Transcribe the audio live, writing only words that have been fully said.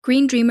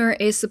Green Dreamer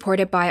is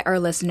supported by our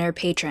listener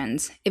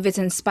patrons. If it's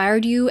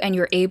inspired you and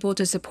you're able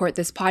to support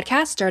this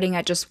podcast starting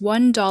at just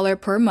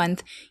 $1 per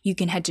month, you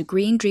can head to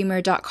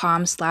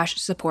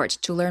greendreamer.com/support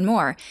to learn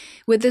more.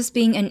 With this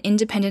being an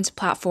independent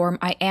platform,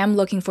 I am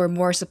looking for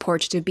more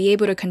support to be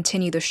able to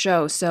continue the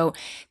show. So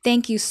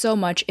thank you so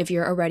much if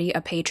you're already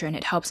a patron.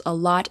 It helps a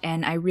lot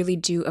and I really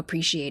do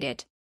appreciate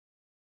it.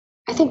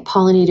 I think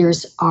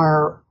pollinators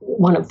are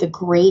one of the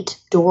great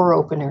door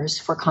openers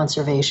for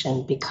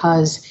conservation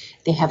because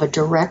they have a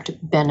direct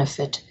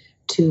benefit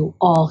to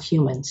all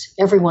humans.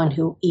 Everyone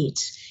who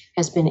eats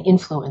has been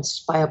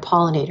influenced by a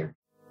pollinator.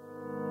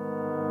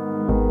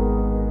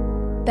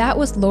 That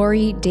was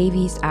Laurie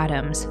Davies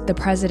Adams, the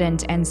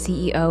president and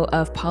CEO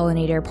of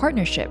Pollinator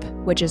Partnership,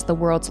 which is the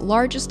world's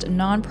largest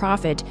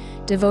nonprofit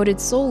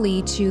devoted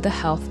solely to the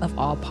health of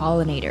all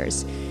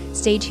pollinators.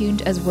 Stay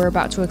tuned as we're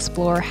about to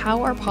explore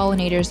how our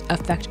pollinators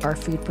affect our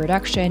food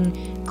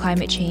production,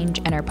 climate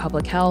change, and our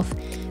public health,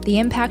 the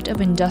impact of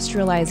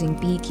industrializing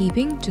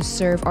beekeeping to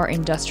serve our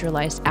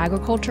industrialized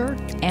agriculture,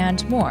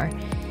 and more.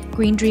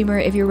 Green Dreamer,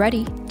 if you're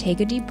ready, take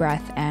a deep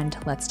breath and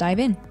let's dive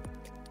in.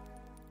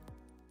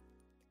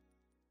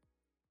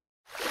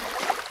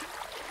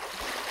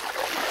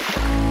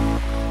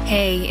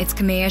 Hey, it's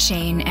Kamea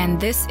Shane,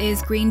 and this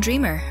is Green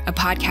Dreamer, a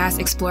podcast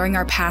exploring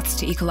our paths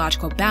to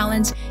ecological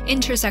balance,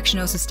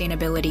 intersectional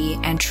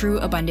sustainability, and true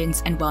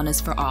abundance and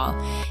wellness for all.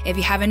 If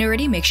you haven't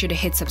already, make sure to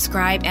hit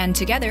subscribe, and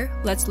together,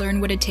 let's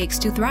learn what it takes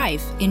to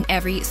thrive in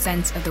every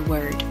sense of the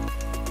word.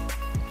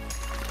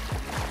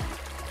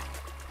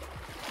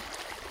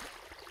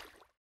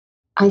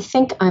 I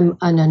think I'm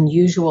an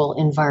unusual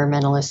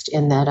environmentalist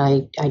in that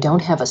I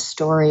don't have a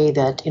story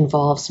that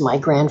involves my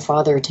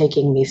grandfather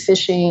taking me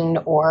fishing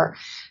or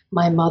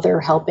my mother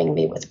helping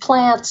me with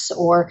plants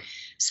or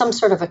some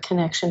sort of a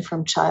connection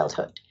from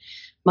childhood.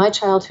 My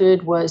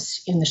childhood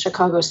was in the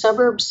Chicago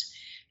suburbs.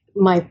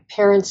 My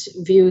parents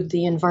viewed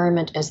the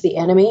environment as the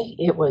enemy.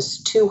 It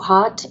was too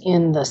hot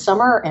in the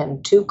summer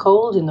and too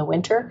cold in the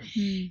winter.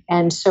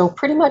 And so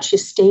pretty much you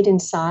stayed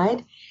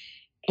inside,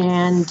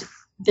 and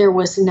there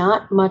was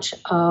not much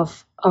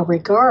of a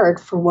regard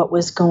for what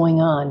was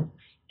going on.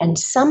 And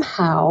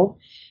somehow,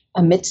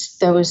 amidst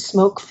those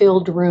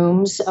smoke-filled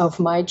rooms of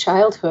my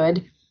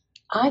childhood,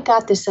 I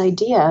got this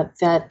idea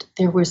that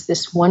there was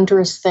this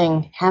wondrous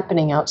thing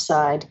happening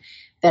outside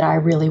that I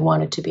really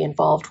wanted to be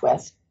involved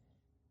with.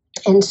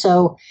 And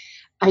so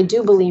I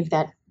do believe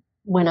that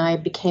when I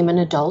became an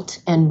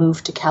adult and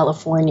moved to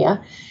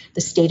California,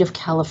 the state of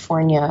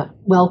California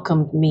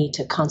welcomed me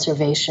to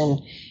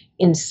conservation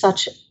in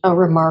such a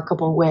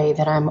remarkable way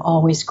that I'm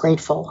always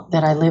grateful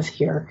that I live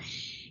here.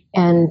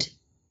 And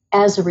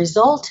as a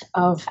result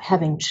of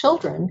having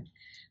children,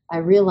 I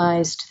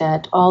realized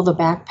that all the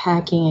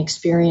backpacking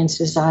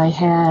experiences I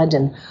had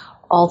and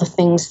all the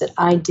things that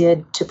I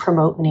did to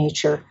promote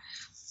nature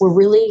were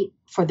really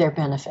for their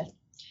benefit.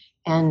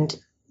 And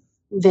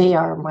they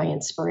are my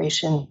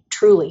inspiration.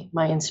 Truly,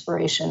 my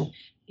inspiration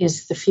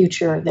is the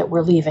future that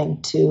we're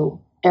leaving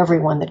to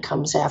everyone that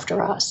comes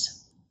after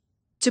us.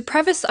 To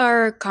preface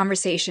our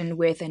conversation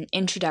with an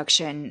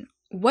introduction,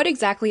 what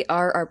exactly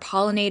are our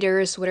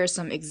pollinators? What are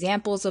some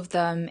examples of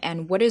them?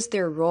 And what is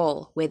their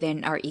role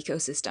within our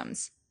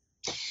ecosystems?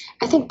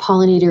 I think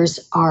pollinators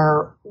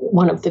are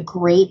one of the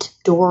great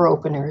door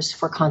openers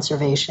for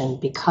conservation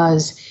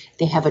because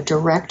they have a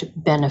direct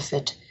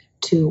benefit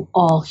to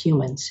all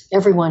humans.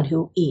 Everyone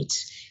who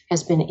eats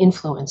has been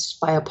influenced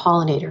by a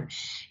pollinator.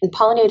 And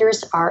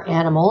pollinators are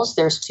animals.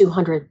 There's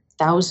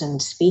 200,000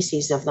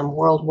 species of them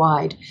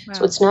worldwide. Wow.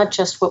 So it's not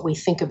just what we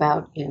think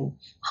about in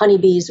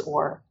honeybees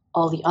or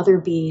all the other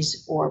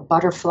bees or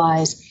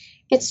butterflies.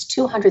 It's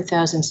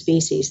 200,000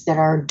 species that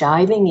are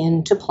diving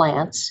into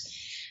plants.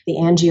 The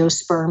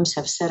angiosperms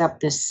have set up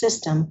this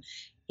system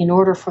in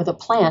order for the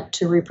plant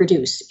to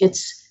reproduce.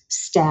 It's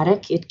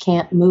static. It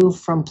can't move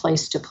from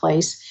place to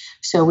place.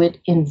 So it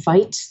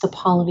invites the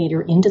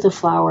pollinator into the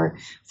flower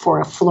for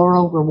a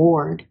floral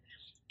reward.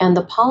 And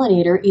the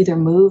pollinator either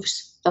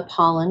moves the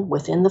pollen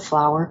within the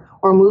flower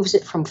or moves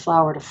it from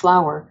flower to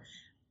flower,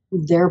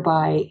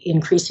 thereby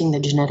increasing the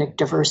genetic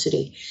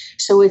diversity.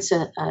 So it's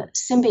a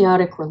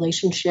symbiotic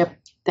relationship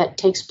that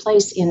takes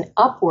place in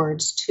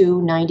upwards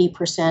to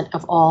 90%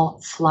 of all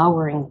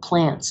flowering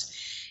plants.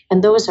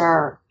 And those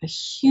are a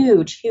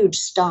huge, huge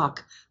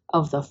stock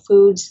of the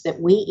foods that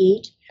we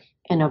eat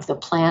and of the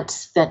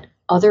plants that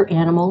other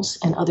animals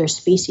and other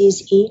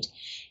species eat,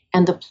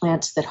 and the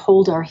plants that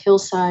hold our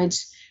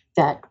hillsides,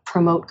 that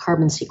promote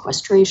carbon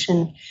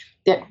sequestration,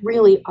 that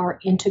really are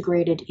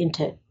integrated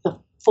into the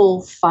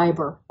full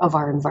fiber of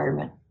our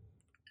environment.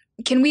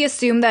 Can we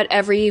assume that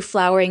every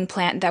flowering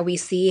plant that we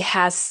see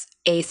has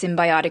a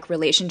symbiotic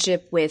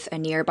relationship with a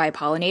nearby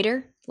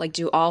pollinator? Like,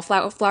 do all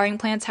flowering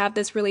plants have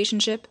this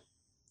relationship?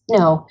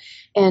 No,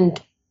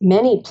 and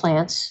many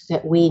plants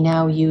that we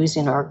now use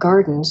in our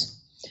gardens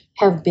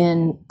have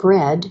been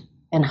bred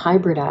and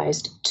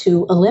hybridized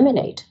to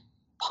eliminate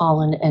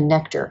pollen and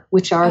nectar,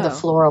 which are the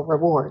floral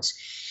rewards.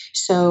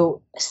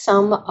 So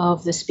some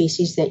of the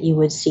species that you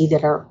would see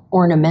that are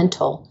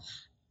ornamental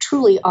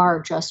truly are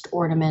just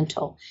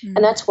ornamental. And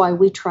that's why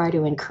we try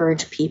to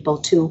encourage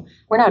people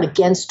we're not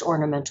against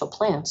ornamental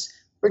plants.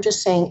 We're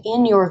just saying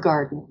in your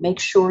garden, make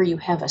sure you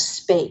have a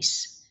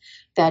space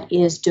that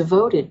is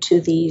devoted to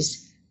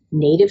these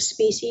native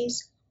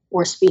species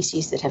or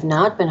species that have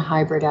not been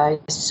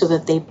hybridized so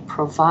that they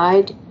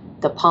provide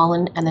the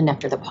pollen and the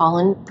nectar. The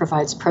pollen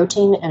provides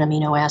protein and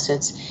amino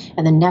acids,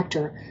 and the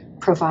nectar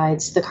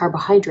provides the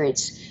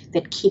carbohydrates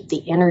that keep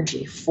the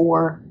energy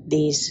for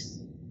these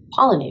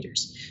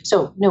pollinators.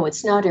 So, no,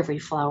 it's not every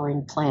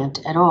flowering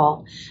plant at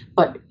all.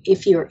 But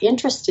if you're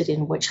interested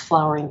in which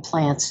flowering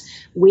plants,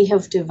 we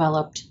have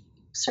developed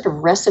sort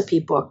of recipe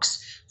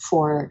books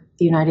for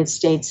the United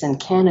States and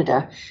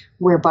Canada,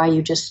 whereby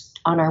you just,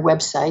 on our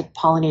website,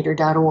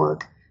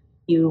 pollinator.org,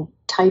 you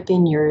type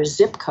in your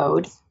zip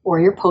code or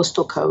your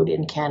postal code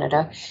in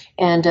Canada,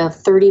 and a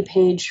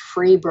 30-page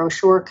free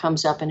brochure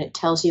comes up, and it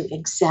tells you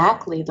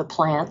exactly the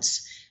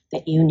plants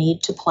that you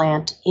need to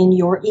plant in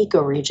your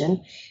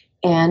ecoregion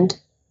and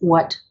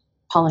what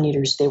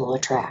pollinators they will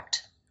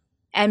attract.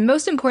 And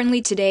most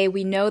importantly today,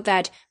 we know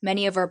that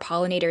many of our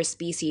pollinator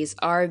species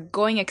are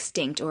going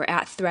extinct or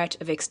at threat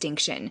of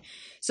extinction.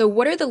 So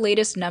what are the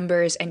latest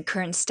numbers and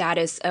current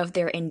status of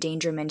their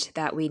endangerment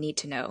that we need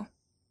to know?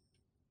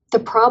 The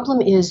problem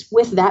is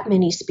with that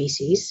many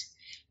species,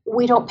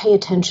 we don't pay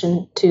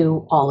attention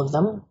to all of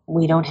them.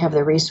 We don't have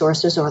the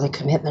resources or the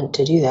commitment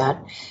to do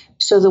that.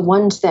 So the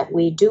ones that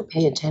we do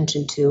pay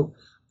attention to,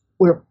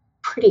 we're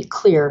pretty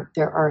clear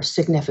there are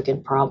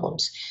significant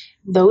problems.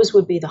 Those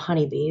would be the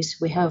honeybees.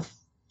 We have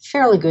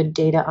fairly good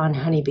data on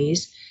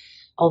honeybees,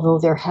 although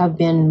there have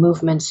been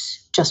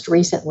movements just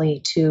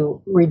recently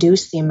to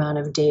reduce the amount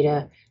of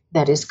data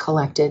that is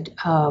collected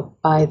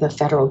by the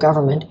federal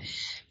government.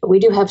 But we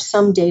do have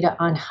some data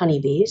on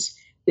honeybees.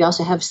 We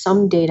also have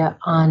some data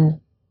on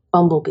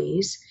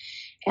bumblebees.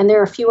 And there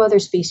are a few other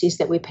species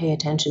that we pay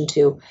attention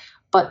to.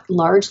 But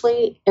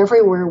largely,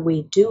 everywhere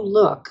we do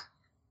look,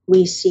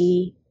 we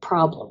see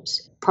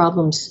problems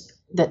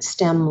that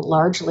stem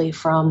largely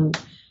from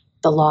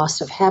the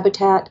loss of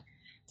habitat,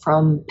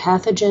 from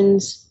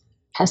pathogens,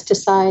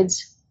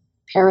 pesticides,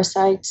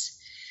 parasites.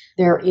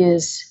 There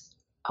is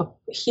a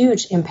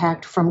huge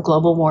impact from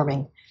global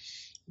warming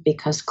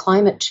because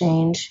climate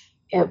change,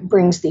 it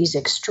brings these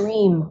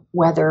extreme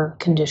weather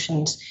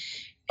conditions,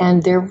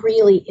 and there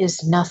really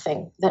is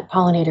nothing that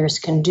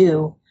pollinators can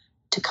do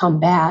to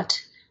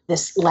combat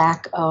this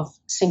lack of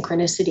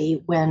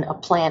synchronicity. When a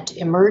plant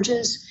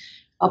emerges,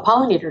 a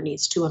pollinator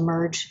needs to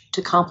emerge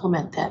to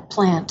complement that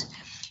plant.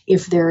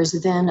 If there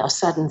is then a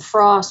sudden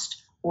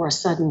frost or a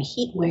sudden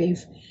heat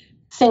wave,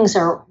 things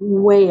are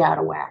way out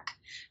of whack.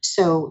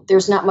 So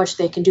there's not much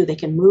they can do. They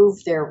can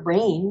move their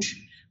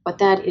range, but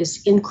that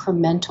is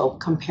incremental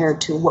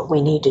compared to what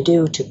we need to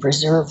do to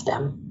preserve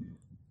them.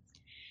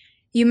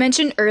 You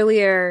mentioned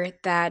earlier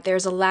that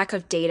there's a lack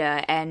of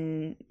data,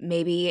 and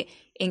maybe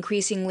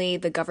increasingly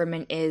the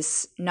government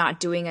is not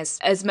doing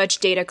as much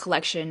data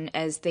collection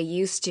as they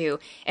used to.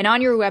 And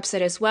on your website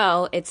as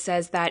well, it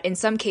says that in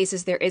some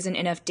cases there isn't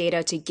enough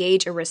data to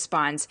gauge a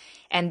response,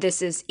 and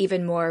this is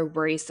even more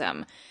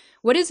worrisome.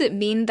 What does it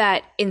mean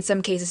that in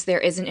some cases there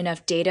isn't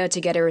enough data to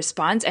get a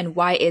response, and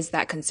why is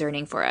that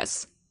concerning for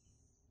us?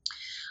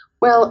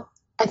 Well,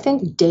 I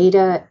think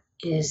data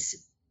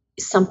is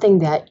something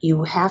that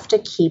you have to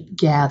keep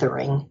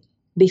gathering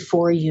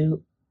before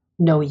you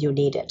know you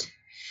need it.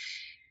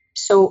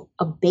 So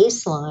a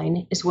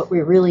baseline is what we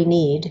really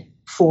need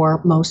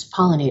for most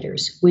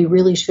pollinators. We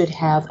really should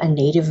have a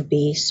native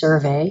bee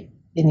survey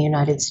in the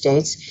United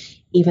States,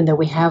 even though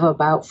we have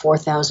about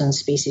 4,000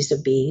 species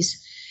of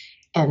bees,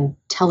 and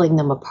telling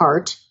them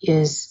apart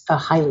is a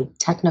highly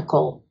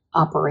technical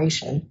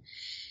operation.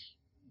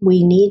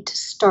 We need to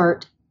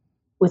start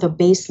with a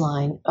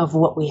baseline of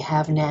what we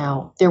have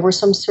now. There were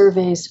some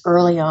surveys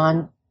early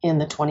on in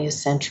the 20th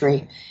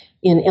century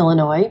in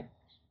Illinois,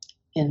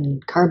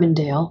 in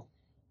Carbondale,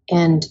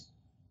 and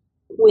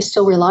we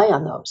still rely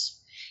on those.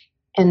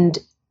 And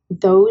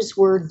those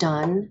were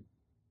done,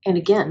 and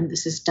again,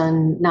 this is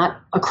done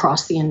not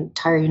across the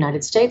entire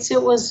United States.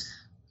 It was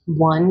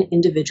one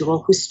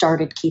individual who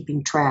started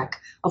keeping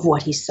track of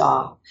what he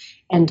saw.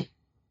 And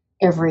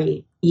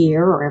every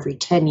year or every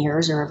 10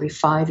 years or every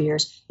 5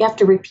 years, you have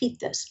to repeat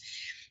this.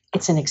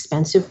 It's an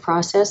expensive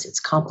process, it's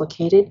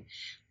complicated,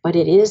 but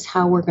it is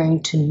how we're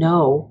going to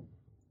know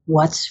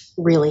what's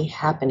really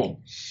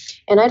happening.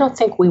 And I don't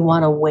think we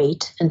want to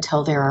wait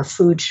until there are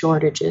food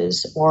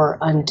shortages or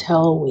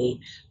until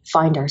we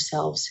find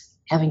ourselves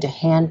having to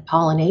hand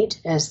pollinate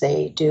as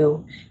they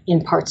do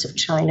in parts of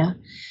China.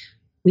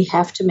 We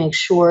have to make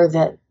sure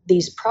that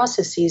these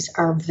processes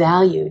are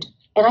valued.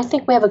 And I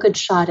think we have a good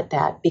shot at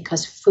that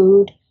because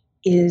food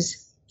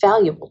is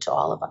valuable to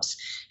all of us.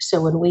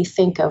 So when we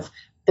think of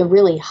the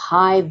really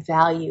high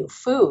value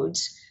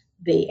foods,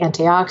 the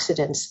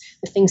antioxidants,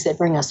 the things that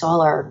bring us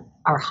all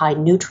our high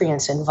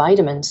nutrients and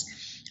vitamins,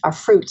 our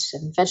fruits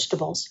and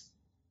vegetables,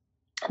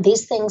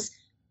 these things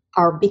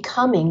are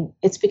becoming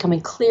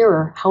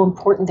clearer how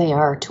important they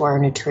are to our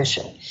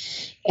nutrition.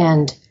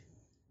 And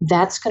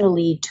that's going to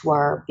lead to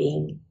our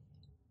being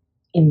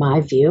in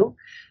my view,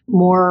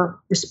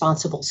 more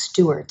responsible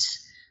stewards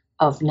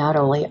of not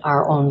only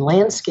our own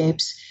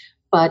landscapes,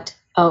 but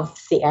of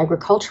the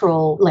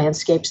agricultural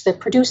landscapes that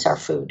produce our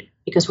food,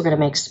 because we're going to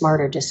make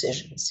smarter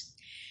decisions.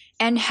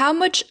 And how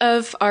much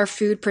of our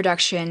food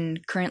production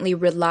currently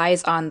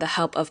relies on the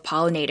help of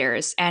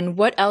pollinators? And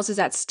what else is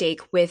at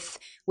stake with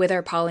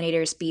our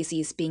pollinator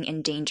species being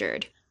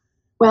endangered?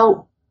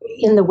 Well,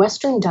 in the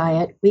Western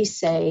diet, we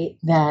say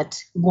that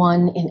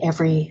 1 in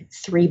every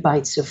 3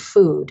 bites of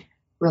food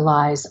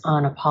relies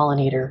on a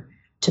pollinator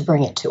to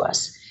bring it to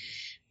us.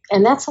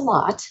 And that's a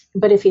lot.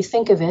 But if you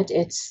think of it,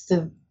 it's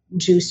the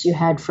juice you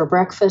had for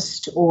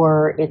breakfast,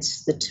 or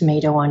it's the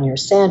tomato on your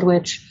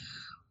sandwich,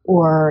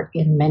 or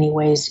in many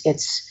ways,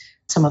 it's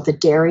some of the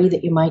dairy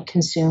that you might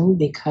consume,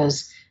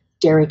 because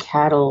dairy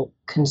cattle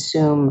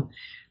consume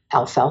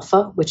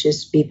alfalfa, which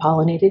is bee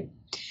pollinated.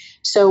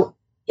 So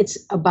it's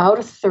about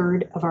a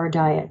third of our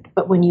diet.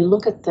 But when you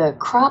look at the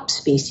crop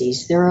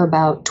species, there are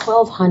about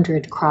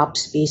 1,200 crop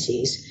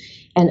species.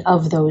 And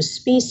of those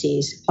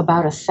species,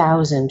 about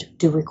 1,000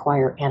 do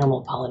require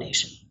animal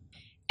pollination.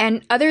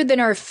 And other than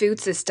our food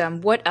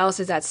system, what else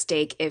is at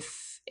stake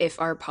if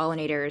our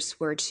pollinators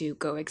were to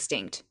go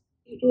extinct?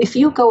 If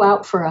you go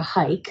out for a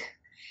hike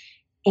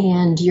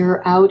and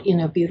you're out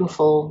in a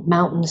beautiful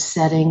mountain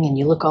setting and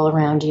you look all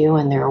around you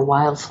and there are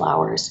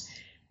wildflowers,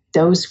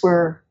 those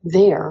were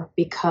there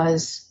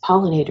because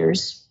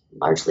pollinators,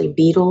 largely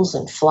beetles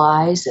and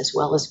flies as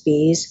well as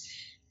bees,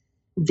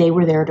 they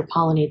were there to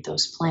pollinate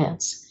those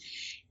plants.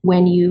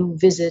 When you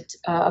visit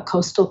a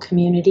coastal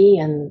community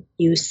and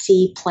you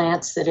see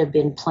plants that have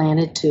been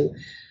planted to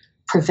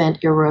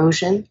prevent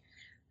erosion,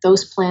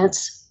 those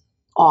plants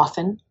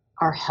often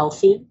are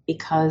healthy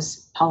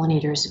because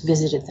pollinators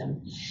visited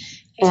them.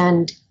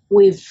 And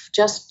we've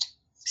just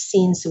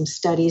seen some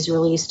studies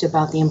released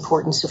about the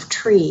importance of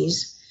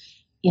trees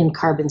in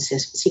carbon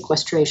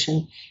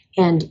sequestration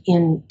and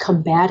in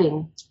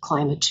combating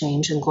climate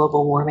change and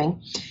global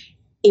warming.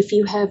 If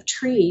you have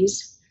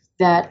trees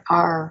that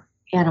are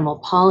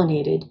animal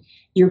pollinated,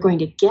 you're going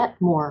to get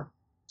more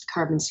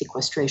carbon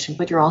sequestration,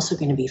 but you're also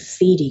going to be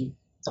feeding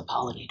the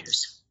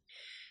pollinators.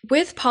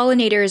 With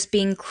pollinators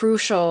being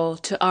crucial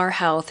to our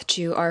health,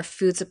 to our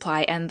food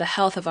supply, and the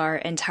health of our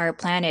entire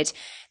planet,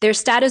 their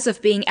status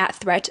of being at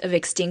threat of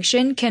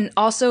extinction can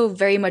also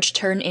very much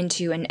turn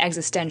into an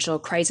existential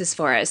crisis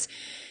for us.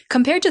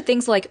 Compared to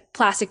things like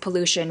plastic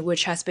pollution,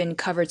 which has been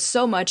covered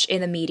so much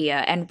in the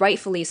media, and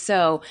rightfully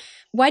so,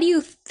 why do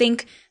you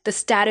think the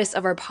status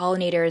of our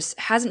pollinators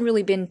hasn't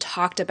really been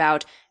talked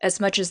about as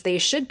much as they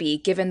should be,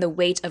 given the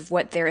weight of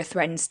what their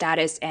threatened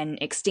status and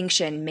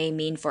extinction may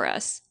mean for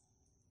us?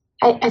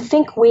 I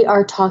think we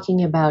are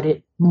talking about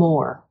it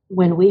more.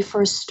 When we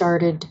first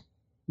started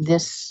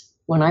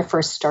when I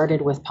first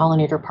started with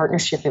Pollinator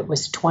Partnership, it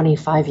was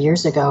 25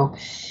 years ago.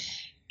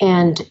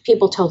 And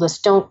people told us,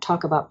 don't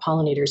talk about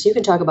pollinators. You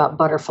can talk about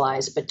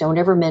butterflies, but don't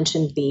ever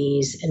mention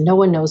bees. And no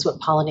one knows what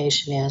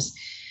pollination is.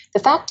 The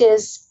fact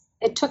is,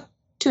 it took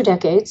 2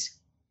 decades.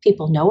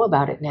 People know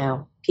about it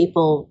now.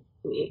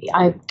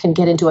 I can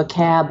get into a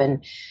cab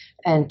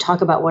and talk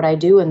about what I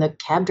do, and the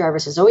cab driver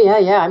says, oh,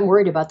 yeah, I'm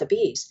worried about the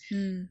bees.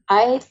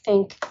 I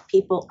think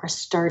people are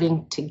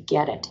starting to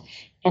get it.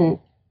 And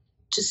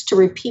just to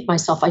repeat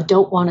myself, I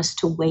don't want us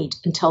to wait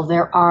until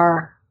there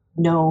are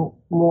no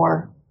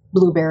more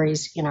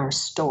blueberries in our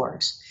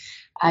stores.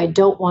 I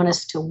don't want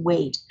us to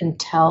wait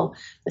until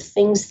the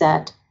things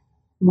that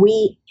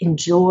we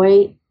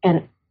enjoy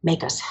and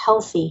make us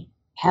healthy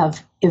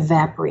have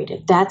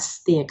evaporated.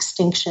 That's the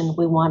extinction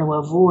we want to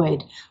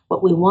avoid.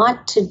 What we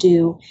want to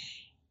do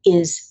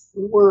is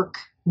work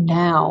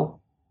now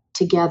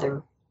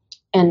together.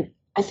 And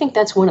I think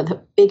that's one of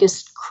the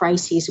biggest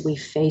crises we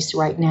face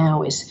right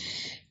now, is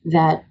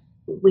that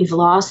we've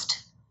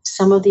lost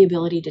some of the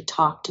ability to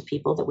talk to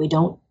people that we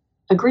don't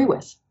agree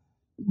with.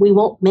 We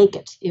won't make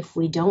it if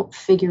we don't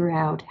figure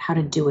out how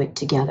to do it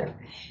together.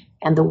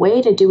 And the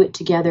way to do it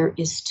together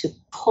is to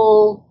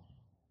pull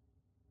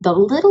the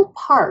little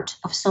part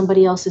of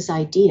somebody else's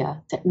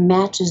idea that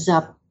matches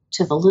up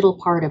to the little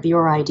part of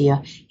your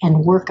idea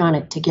and work on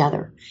it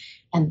together.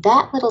 And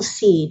that little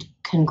seed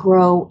can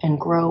grow and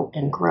grow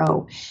and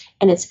grow.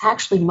 And it's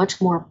actually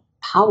much more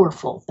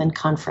powerful than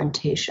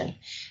confrontation.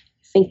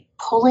 I think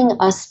pulling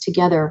us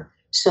together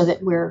so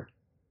that we're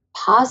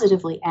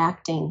positively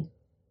acting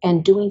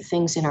and doing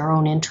things in our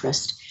own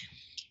interest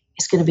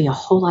is going to be a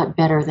whole lot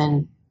better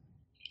than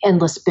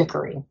endless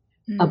bickering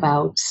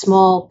about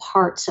small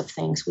parts of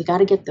things. We got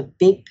to get the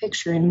big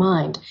picture in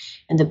mind.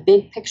 And the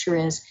big picture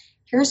is,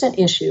 here's an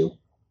issue,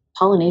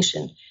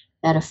 pollination,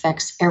 that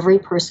affects every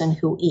person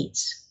who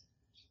eats.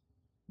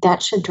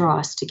 That should draw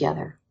us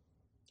together.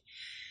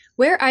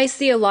 Where I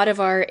see a lot of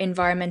our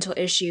environmental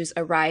issues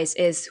arise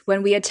is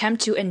when we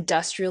attempt to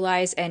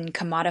industrialize and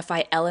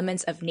commodify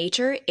elements of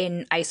nature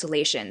in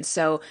isolation.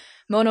 So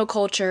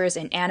monocultures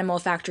and animal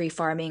factory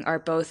farming are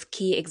both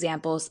key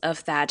examples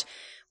of that.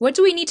 What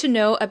do we need to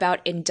know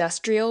about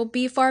industrial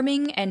bee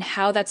farming and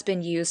how that's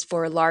been used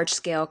for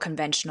large-scale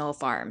conventional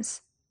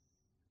farms?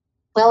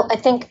 Well, I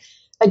think,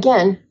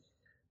 again,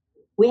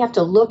 we have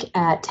to look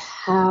at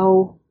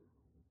how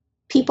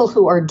people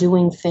who are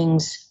doing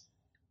things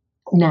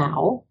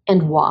now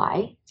and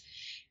why.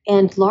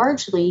 And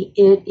largely,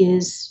 it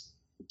is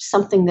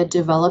something that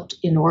developed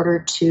in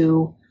order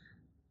to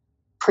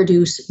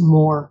produce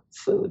more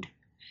food.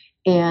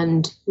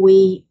 And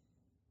we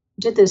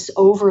did this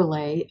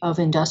overlay of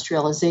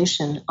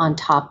industrialization on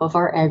top of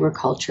our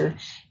agriculture.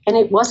 And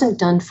it wasn't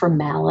done for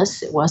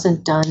malice. It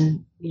wasn't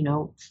done,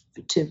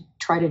 to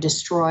try to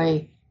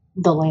destroy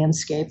the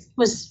landscape. It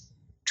was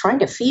trying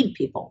to feed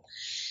people.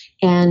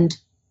 And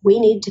we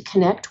need to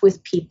connect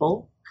with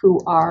people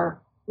who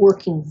are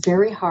working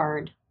very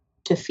hard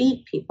to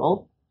feed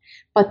people,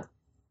 but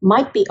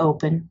might be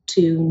open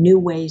to new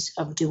ways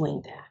of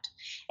doing that.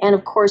 And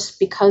of course,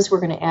 because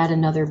we're going to add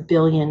another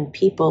billion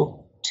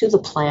people to the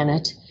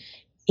planet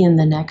in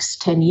the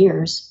next 10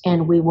 years,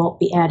 and we won't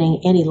be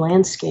adding any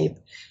landscape,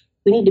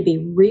 we need to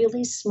be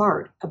really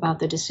smart about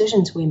the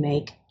decisions we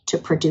make to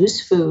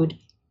produce food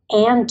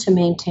and to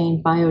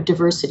maintain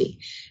biodiversity.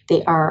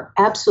 They are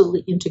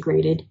absolutely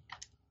integrated,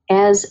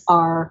 as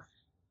are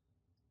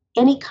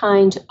any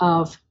kind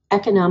of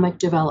economic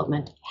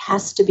development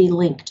has to be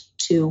linked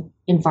to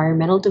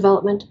environmental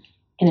development,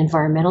 and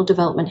environmental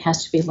development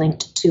has to be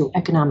linked to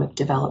economic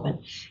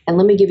development. And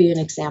let me give you an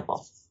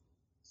example.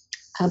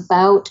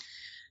 About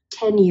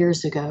 10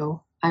 years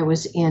ago, I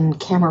was in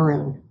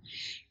Cameroon,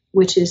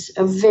 which is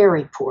a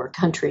very poor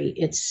country.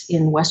 It's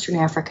in Western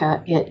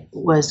Africa. It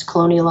was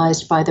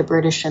colonialized by the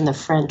British and the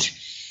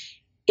French.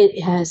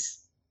 It has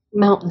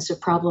mountains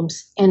of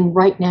problems, and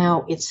right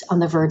now it's on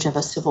the verge of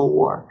a civil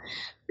war.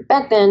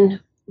 Back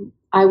then,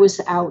 I was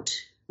out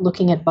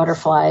looking at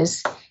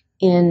butterflies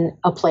in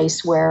a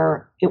place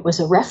where it was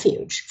a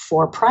refuge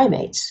for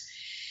primates.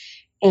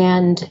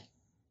 And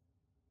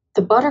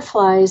the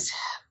butterflies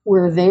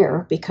were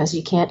there because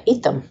you can't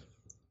eat them.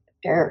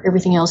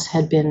 Everything else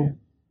had been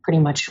pretty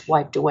much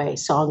wiped away.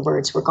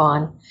 Songbirds were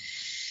gone.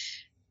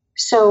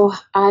 So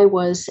I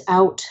was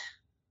out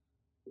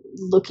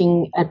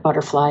looking at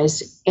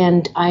butterflies,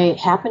 and I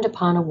happened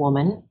upon a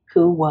woman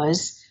who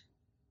was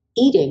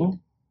eating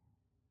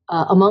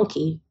a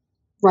monkey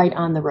right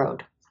on the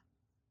road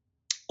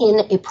in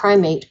a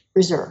primate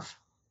reserve.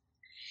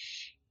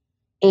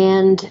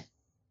 And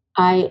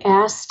I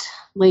asked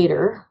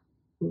later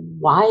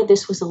why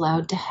this was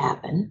allowed to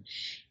happen.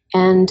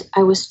 And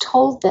I was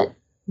told that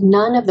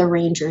none of the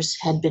rangers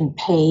had been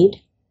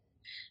paid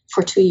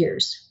for 2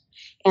 years,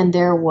 and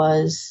there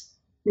was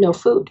no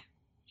food.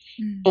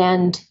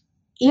 And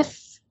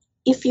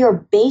if your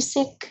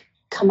basic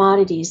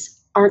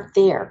commodities aren't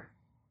there,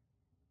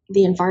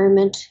 the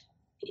environment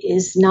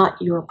is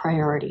not your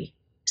priority.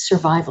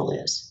 Survival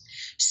is.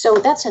 So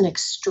that's an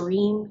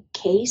extreme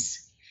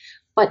case,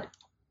 but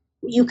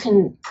you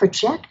can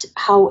project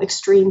how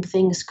extreme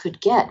things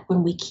could get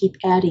when we keep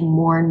adding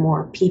more and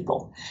more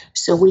people.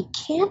 So we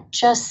can't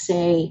just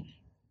say,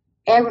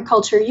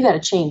 agriculture, you got to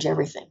change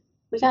everything.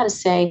 We got to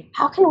say,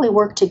 how can we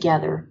work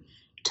together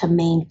to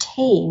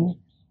maintain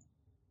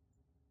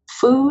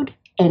food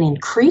and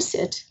increase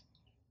it,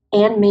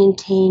 and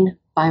maintain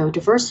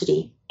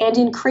biodiversity and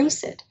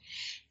increase it?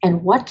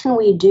 And what can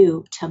we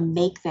do to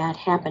make that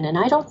happen? And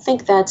I don't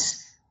think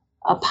that's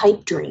a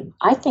pipe dream.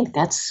 I think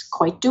that's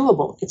quite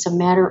doable. It's a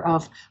matter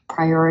of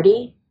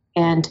priority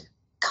and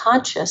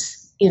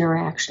conscious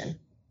interaction.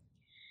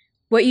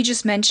 What you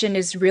just mentioned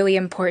is really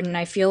important.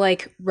 I feel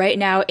like right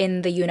now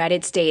in the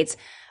United States,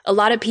 a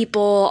lot of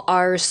people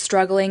are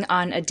struggling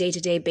on a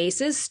day-to-day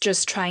basis,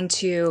 just trying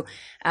to,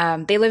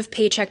 they live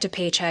paycheck to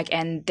paycheck,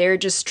 and they're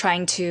just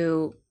trying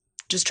to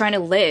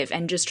live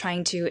and just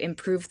trying to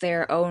improve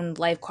their own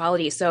life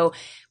quality. So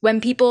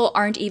when people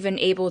aren't even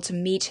able to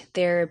meet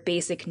their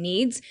basic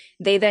needs,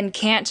 they then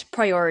can't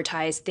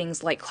prioritize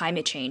things like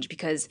climate change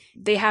because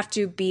they have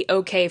to be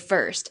okay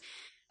first.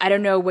 I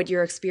don't know what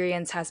your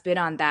experience has been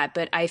on that,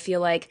 but I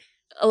feel like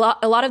a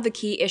lot of the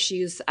key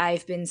issues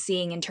I've been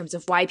seeing in terms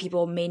of why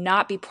people may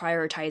not be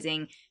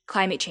prioritizing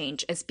climate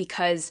change is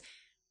because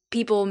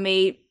people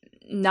may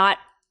not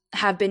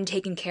have been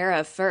taken care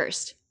of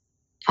first.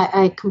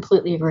 I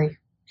completely agree.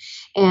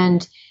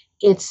 And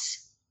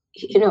it's,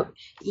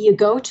 you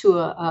go to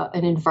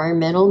an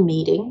environmental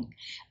meeting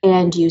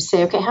and you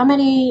say, okay, how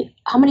many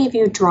of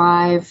you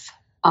drive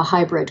a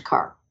hybrid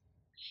car?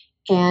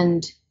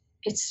 And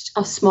it's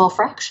a small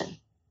fraction.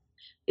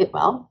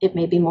 It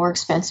may be more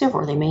expensive,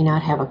 or they may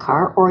not have a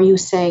car. Or you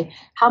say,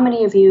 how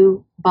many of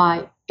you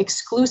buy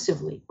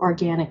exclusively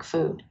organic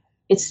food?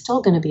 It's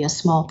still going to be a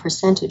small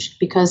percentage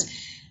because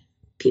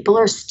people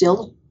are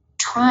still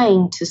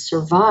trying to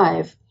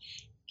survive.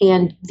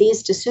 And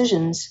these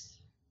decisions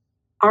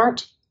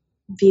aren't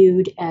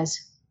viewed as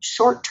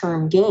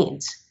short-term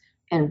gains,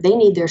 and they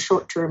need their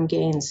short-term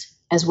gains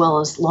as well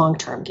as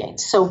long-term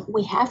gains. So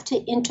we have to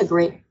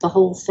integrate the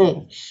whole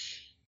thing.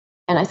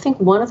 And I think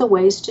one of the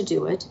ways to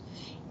do it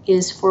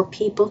is for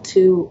people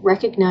to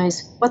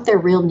recognize what their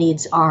real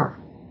needs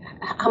are.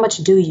 How much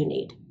do you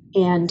need?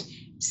 And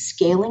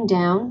scaling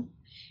down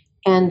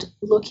and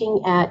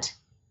looking at,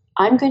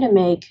 I'm going to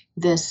make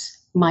this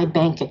my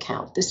bank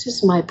account. This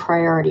is my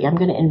priority. I'm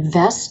going to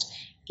invest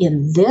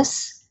in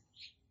this,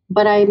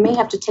 but I may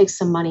have to take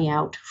some money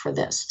out for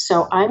this.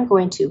 So I'm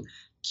going to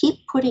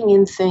keep putting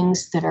in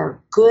things that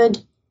are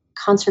good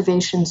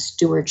conservation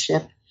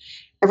stewardship.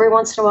 Every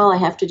once in a while, I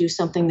have to do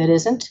something that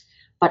isn't,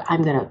 but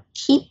I'm going to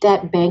keep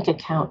that bank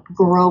account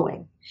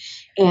growing.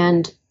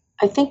 And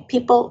I think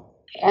people,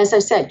 as I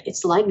said,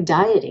 it's like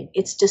dieting.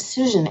 It's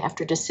decision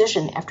after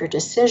decision after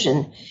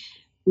decision.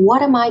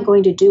 What am I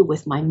going to do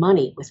with my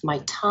money, with my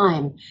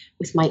time,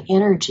 with my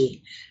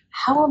energy?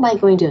 How am I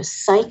going to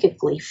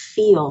psychically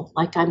feel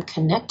like I'm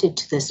connected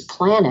to this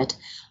planet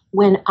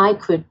when I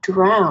could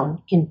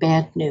drown in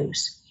bad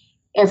news?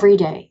 Every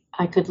day,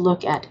 I could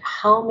look at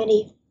how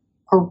many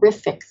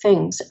horrific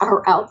things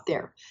are out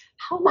there.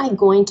 How am I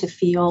going to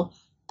feel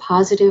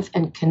positive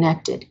and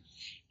connected?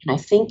 And I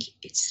think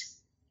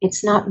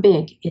it's not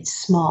big, it's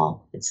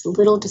small. It's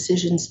little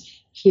decisions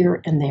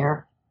here and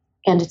there.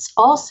 And it's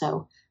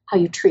also how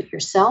you treat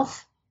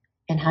yourself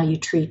and how you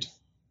treat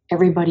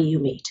everybody you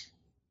meet.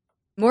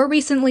 More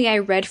recently, I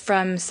read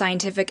from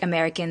Scientific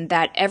American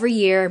that every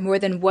year more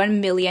than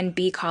 1 million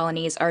bee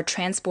colonies are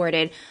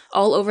transported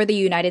all over the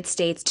United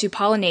States to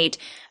pollinate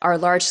our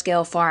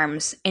large-scale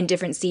farms in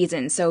different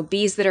seasons. So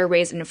bees that are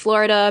raised in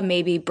Florida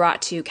may be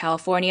brought to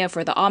California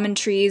for the almond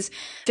trees.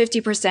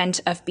 50%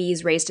 of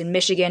bees raised in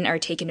Michigan are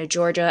taken to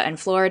Georgia and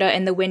Florida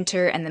in the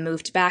winter and then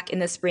moved back in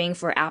the spring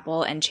for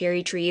apple and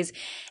cherry trees.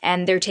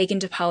 And they're taken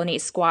to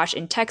pollinate squash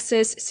in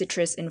Texas,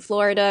 citrus in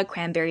Florida,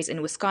 cranberries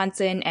in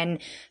Wisconsin, and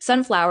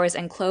sunflowers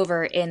and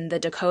clover in the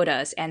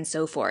Dakotas, and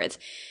so forth.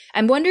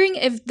 I'm wondering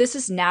if this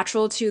is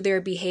natural to their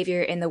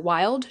behavior in the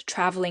wild,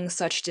 traveling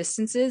such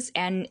distances,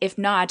 and if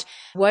not,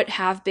 what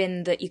have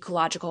been the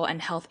ecological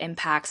and health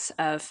impacts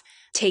of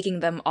taking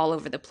them all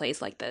over the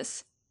place like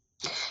this?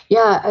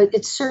 Yeah,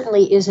 it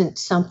certainly isn't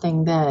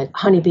something that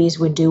honeybees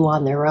would do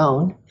on their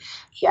own.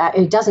 Yeah,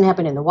 it doesn't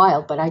happen in the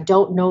wild, but I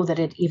don't know that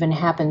it even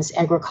happens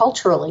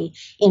agriculturally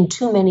in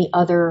too many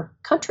other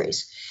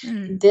countries.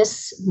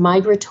 This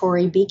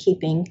migratory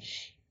beekeeping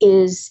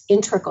is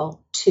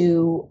integral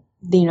to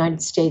the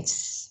United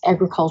States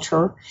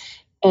agriculture,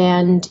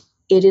 and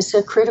it is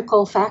a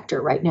critical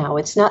factor right now.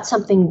 It's not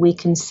something we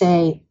can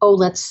say, oh,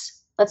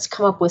 let's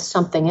come up with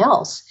something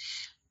else.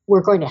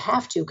 We're going to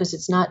have to because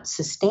it's not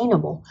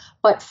sustainable.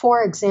 But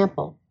for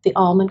example, the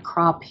almond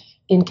crop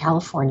in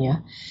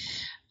California,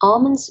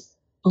 almonds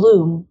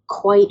bloom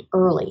quite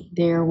early.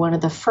 They're one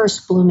of the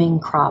first blooming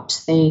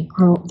crops. They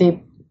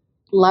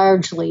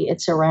largely,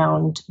 it's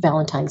around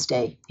Valentine's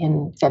Day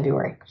in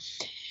February.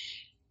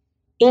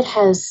 It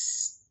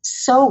has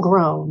so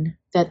grown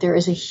that there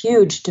is a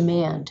huge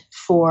demand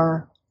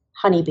for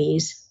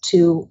honeybees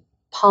to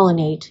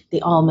pollinate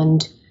the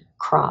almond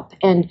crop.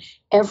 And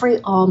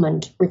every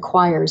almond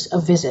requires a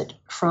visit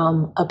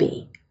from a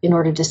bee in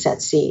order to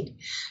set seed.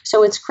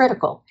 So it's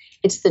critical.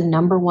 It's the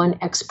number one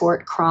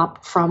export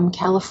crop from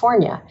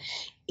California.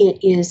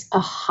 It is a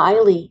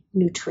highly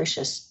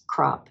nutritious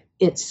crop.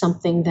 It's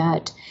something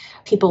that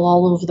people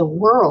all over the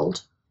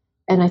world,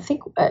 and I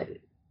think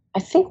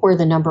we're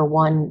the number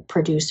one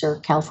producer.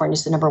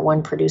 California's the number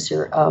one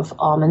producer of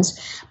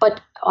almonds,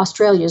 but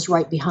Australia is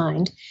right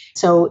behind.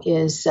 So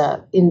is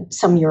in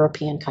some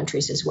European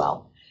countries as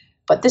well.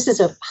 But this is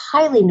a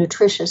highly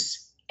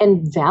nutritious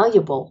and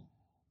valuable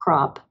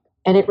crop,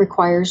 and it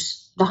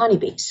requires the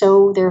honeybee.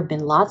 So there have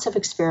been lots of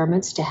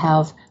experiments to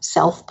have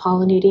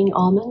self-pollinating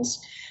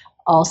almonds,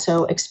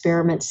 also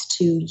experiments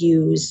to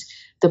use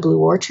the blue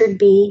orchard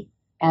bee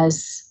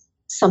as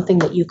something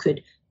that you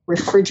could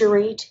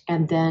refrigerate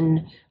and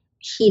then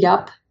heat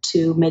up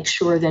to make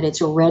sure that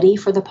it's ready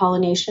for the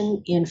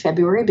pollination in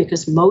February,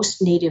 because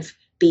most native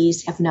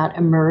bees have not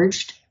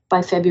emerged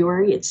by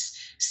February. It's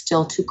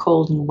still too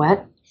cold and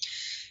wet.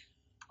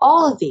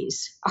 All of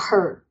these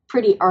are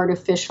pretty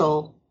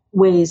artificial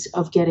ways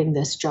of getting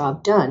this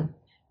job done,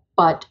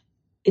 but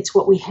it's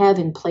what we have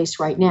in place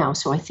right now.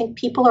 So I think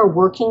people are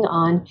working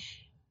on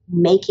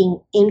making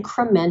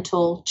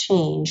incremental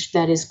change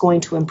that is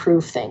going to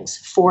improve things.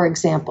 For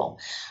example,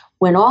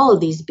 when all of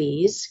these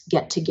bees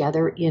get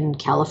together in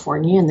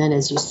California, and then,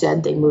 as you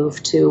said, they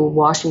move to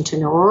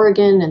Washington or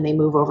Oregon, and they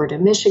move over to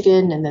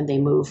Michigan, and then they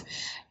move,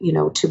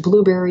 to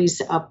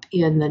blueberries up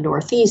in the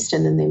Northeast,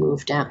 and then they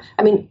move down.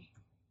 I mean,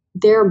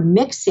 they're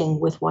mixing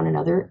with one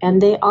another,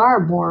 and they are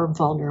more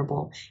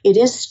vulnerable. It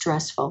is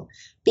stressful.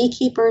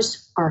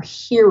 Beekeepers are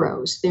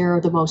heroes. They're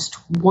the most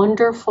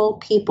wonderful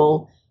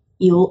people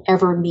you'll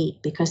ever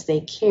meet because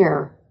they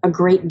care a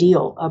great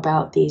deal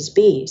about these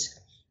bees.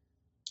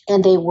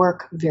 And they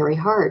work very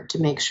hard to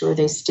make sure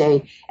they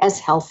stay as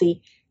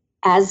healthy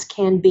as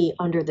can be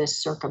under this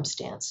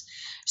circumstance.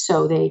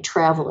 So they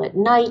travel at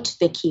night,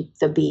 they keep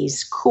the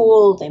bees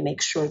cool, they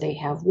make sure they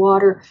have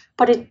water.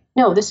 But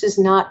this is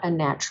not a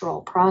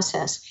natural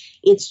process.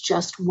 It's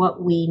just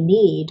what we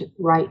need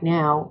right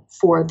now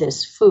for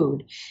this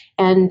food.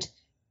 And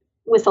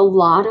with a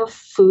lot of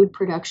food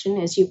production,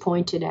 as you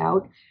pointed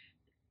out,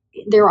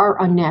 there are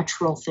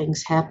unnatural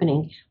things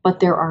happening, but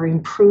there are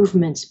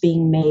improvements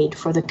being made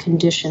for the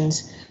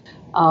conditions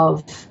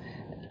of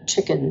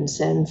chickens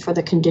and for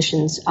the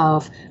conditions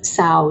of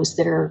sows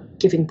that are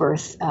giving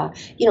birth.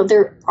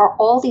 There are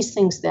all these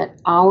things that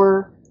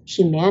our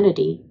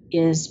humanity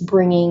is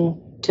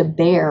bringing to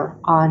bear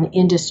on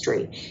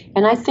industry.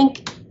 And I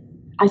think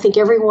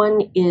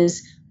everyone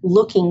is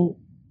looking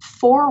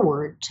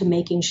forward to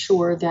making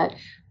sure that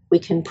we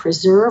can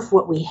preserve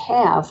what we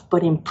have,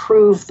 but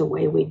improve the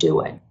way we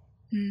do it.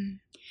 Mm.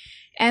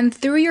 And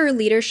through your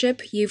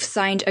leadership, you've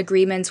signed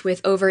agreements with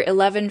over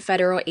 11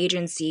 federal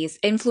agencies,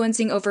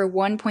 influencing over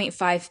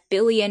 1.5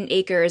 billion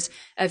acres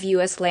of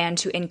U.S. land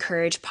to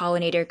encourage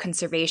pollinator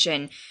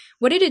conservation.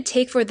 What did it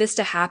take for this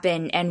to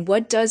happen, and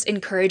what does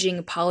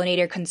encouraging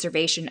pollinator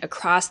conservation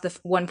across the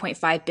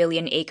 1.5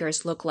 billion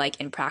acres look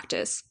like in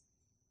practice?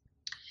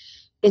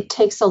 It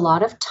takes a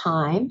lot of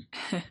time,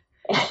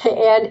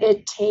 and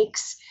it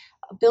takes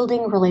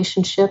building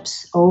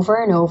relationships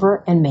over and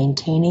over and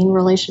maintaining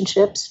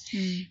relationships.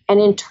 And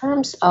in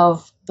terms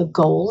of the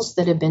goals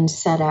that have been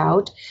set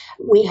out,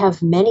 we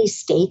have many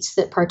states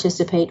that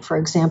participate, for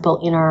example,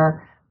 in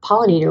our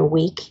Pollinator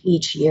Week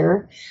each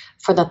year.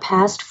 For the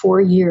past 4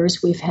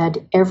 years, we've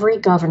had every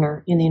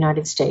governor in the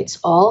United States,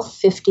 all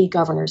 50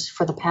 governors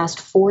for the past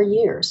 4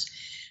 years,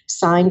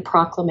 sign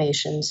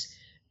proclamations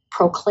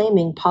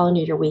proclaiming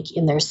Pollinator Week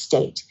in their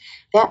state.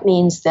 That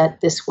means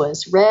that this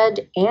was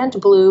red and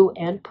blue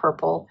and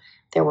purple.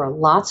 There were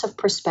lots of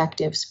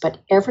perspectives, but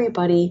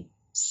everybody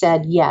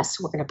said, yes,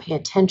 we're going to pay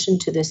attention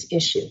to this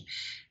issue.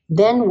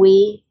 Then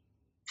we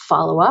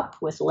follow up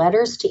with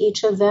letters to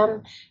each of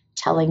them,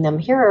 telling them,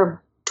 here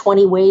are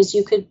 20 ways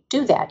you could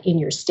do that in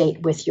your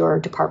state with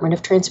your Department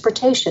of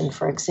Transportation,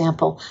 for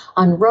example,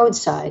 on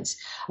roadsides,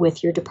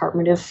 with your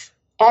Department of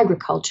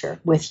Agriculture,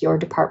 with your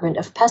Department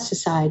of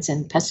Pesticides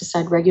and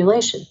Pesticide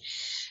Regulation.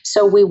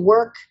 So we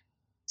work,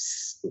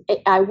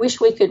 I wish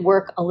we could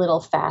work a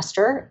little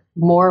faster.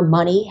 More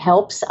money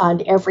helps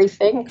on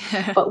everything,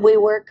 but we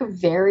work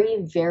very,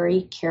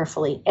 very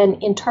carefully.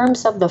 And in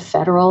terms of the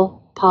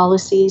federal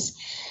policies,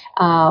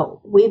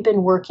 we've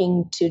been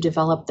working to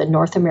develop the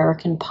North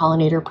American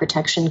Pollinator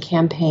Protection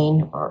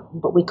Campaign, or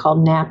what we call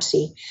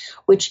NAPSI,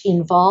 which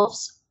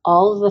involves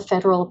all of the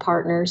federal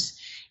partners.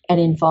 It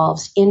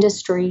involves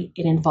industry,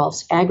 it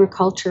involves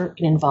agriculture,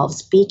 it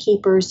involves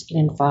beekeepers, it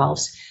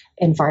involves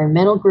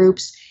environmental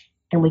groups,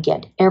 and we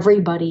get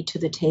everybody to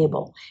the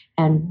table.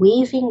 And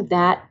weaving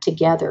that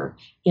together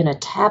in a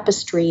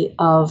tapestry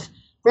of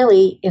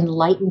really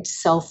enlightened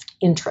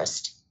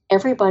self-interest.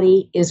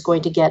 Everybody is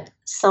going to get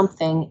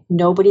something.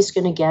 Nobody's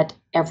going to get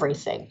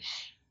everything.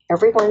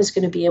 Everyone's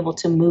going to be able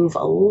to move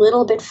a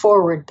little bit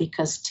forward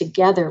because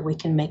together we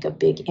can make a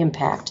big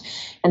impact.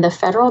 And the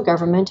federal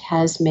government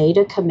has made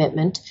a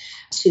commitment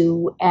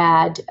to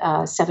add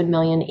 7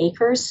 million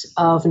acres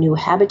of new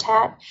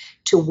habitat,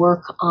 to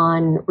work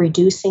on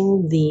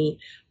reducing the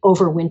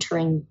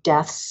overwintering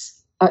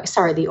deaths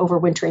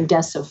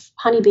of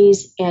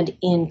honeybees and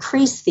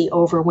increase the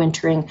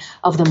overwintering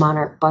of the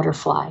monarch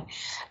butterfly.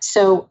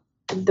 So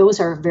those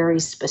are very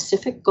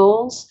specific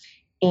goals,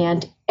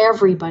 and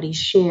everybody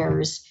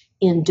shares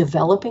in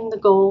developing the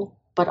goal,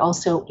 but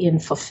also in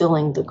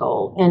fulfilling the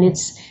goal. And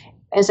it's,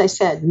 as I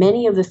said,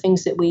 many of the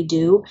things that we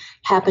do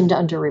happened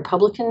under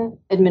Republican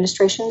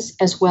administrations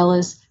as well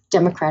as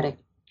Democratic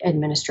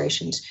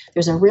administrations.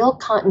 There's a real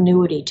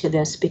continuity to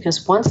this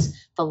because once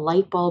the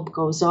light bulb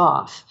goes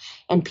off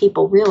and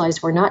people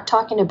realize we're not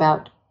talking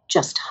about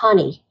just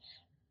honey,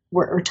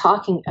 we're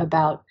talking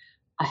about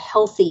a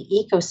healthy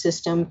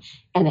ecosystem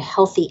and a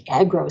healthy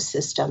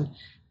agro-system,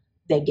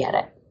 they get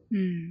it.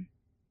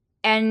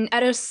 And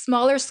at a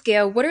smaller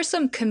scale, what are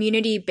some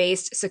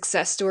community-based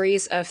success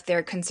stories of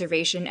their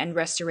conservation and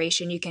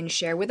restoration you can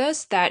share with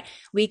us that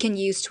we can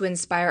use to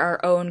inspire our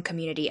own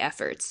community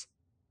efforts?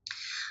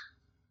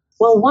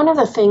 Well, one of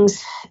the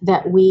things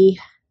that we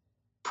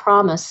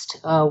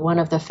promised one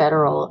of the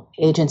federal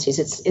agencies,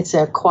 it's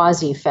a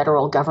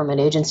quasi-federal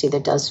government agency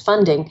that does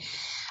funding,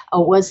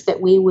 was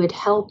that we would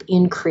help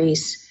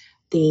increase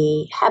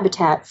the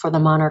habitat for the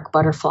monarch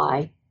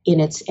butterfly in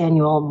its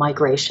annual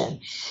migration.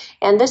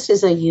 And this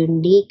is a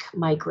unique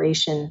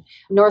migration.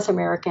 North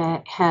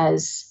America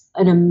has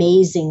an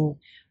amazing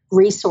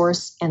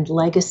resource and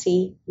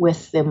legacy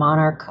with the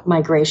monarch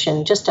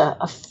migration, just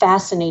a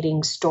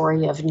fascinating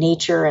story of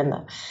nature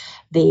and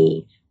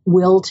the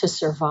will to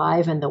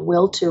survive and the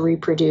will to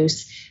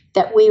reproduce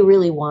that we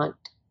really want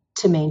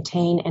to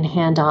maintain and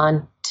hand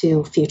on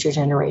to future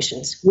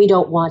generations. We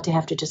don't want to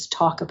have to just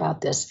talk about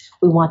this.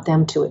 We want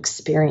them to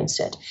experience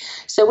it.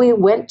 So we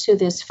went to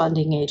this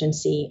funding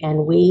agency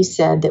and we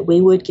said that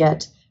we would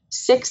get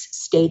 6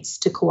 states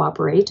to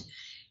cooperate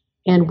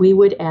and we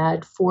would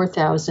add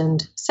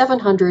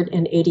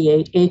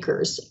 4,788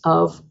 acres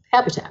of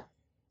habitat.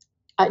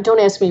 Don't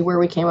ask me where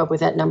we came up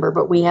with that number,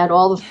 but we had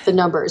all of the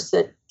numbers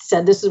that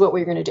said this is what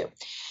we were going to do.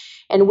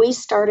 And we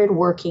started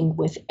working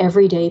with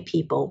everyday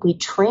people. We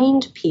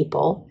trained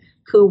people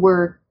who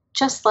were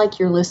just like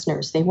your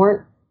listeners. They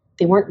weren't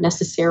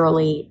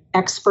necessarily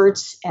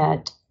experts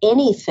at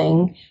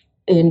anything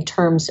in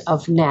terms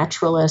of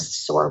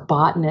naturalists or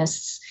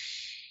botanists.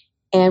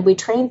 And we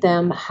trained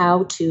them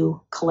how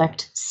to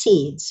collect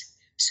seeds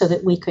so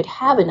that we could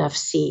have enough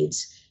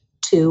seeds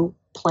to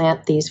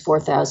plant these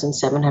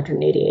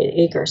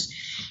 4,788 acres.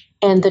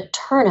 And the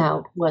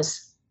turnout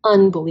was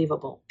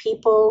unbelievable.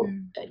 People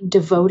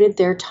devoted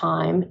their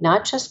time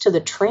not just to the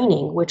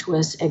training, which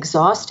was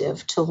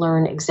exhaustive, to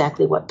learn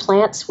exactly what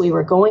plants we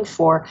were going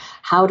for,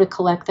 how to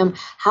collect them,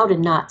 how to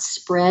not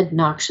spread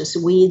noxious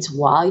weeds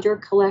while you're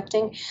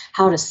collecting,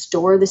 how to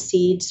store the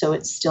seed so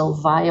it's still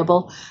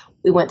viable.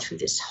 We went through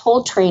this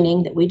whole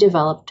training that we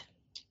developed.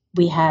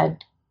 We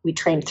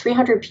trained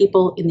 300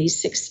 people in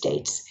these 6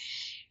 states.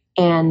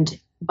 And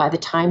by the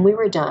time we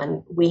were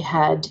done, we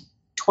had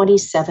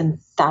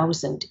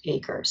 27,000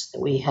 acres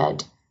that we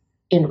had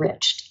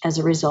enriched as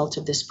a result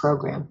of this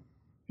program.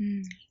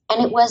 And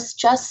it was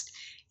just,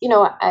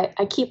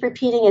 I keep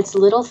repeating, it's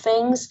little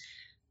things.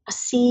 A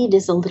seed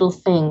is a little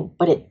thing,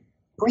 but it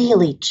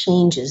really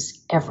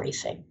changes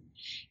everything.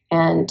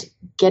 And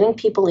getting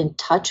people in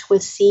touch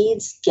with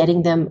seeds,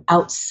 getting them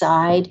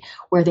outside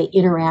where they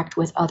interact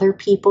with other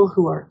people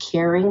who are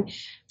caring,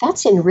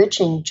 that's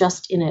enriching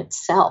just in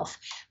itself.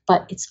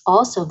 But it's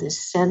also this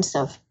sense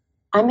of,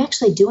 I'm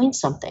actually doing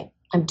something.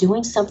 I'm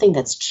doing something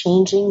that's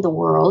changing the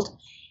world.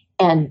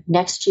 And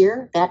next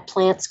year, that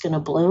plant's going to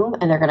bloom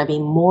and there are going to be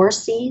more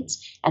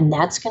seeds, and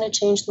that's going to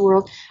change the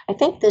world. I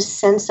think this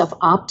sense of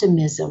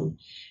optimism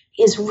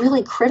is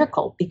really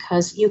critical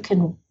because you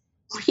can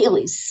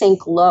really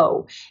sink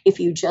low if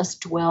you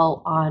just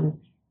dwell on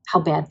how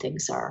bad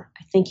things are.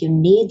 I think you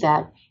need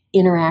that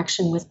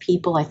interaction with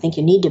people. I think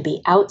you need to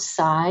be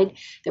outside.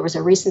 There was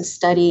a recent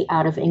study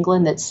out of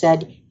England that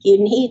said you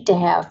need to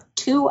have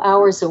 2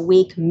 hours a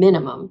week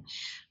minimum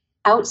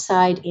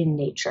outside in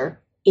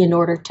nature in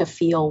order to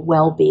feel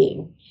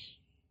well-being.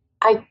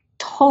 I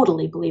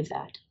totally believe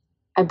that.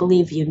 I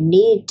believe you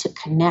need to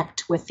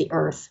connect with the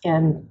earth,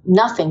 and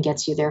nothing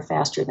gets you there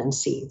faster than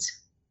seeds.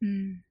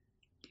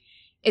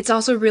 It's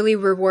also really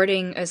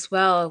rewarding as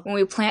well when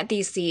we plant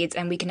these seeds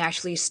and we can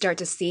actually start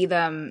to see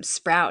them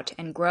sprout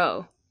and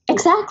grow.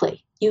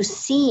 Exactly. You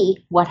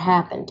see what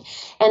happened.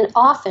 And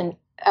often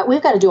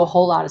we've got to do a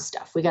whole lot of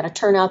stuff. We got to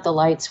turn out the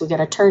lights. We got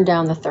to turn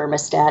down the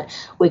thermostat.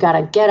 We got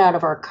to get out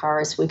of our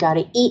cars. We got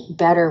to eat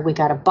better. We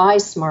got to buy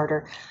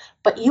smarter.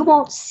 But you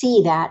won't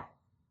see that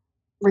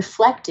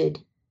reflected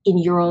in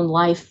your own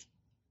life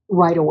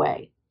right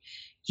away.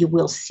 You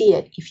will see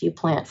it if you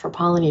plant for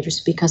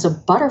pollinators, because a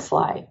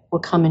butterfly will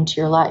come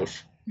into your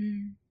life.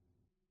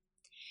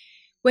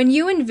 When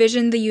you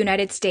envision the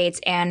United States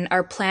and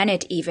our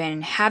planet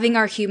even having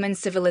our human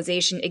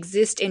civilization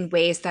exist in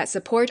ways that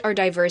support our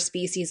diverse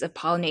species of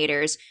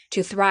pollinators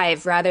to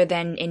thrive rather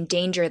than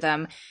endanger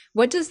them,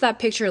 what does that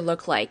picture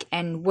look like?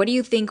 And what do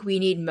you think we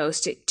need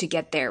most to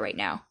get there right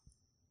now?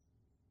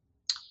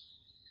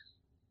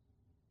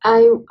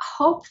 I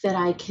hope that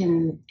I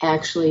can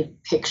actually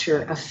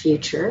picture a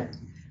future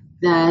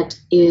that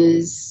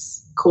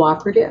is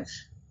cooperative,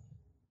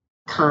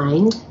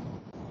 kind,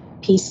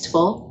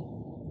 peaceful,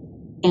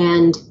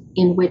 and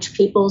in which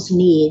people's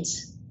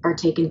needs are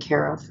taken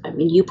care of. I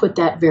mean, you put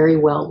that very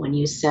well when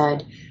you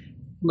said,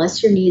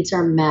 unless your needs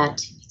are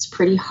met, it's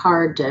pretty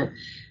hard to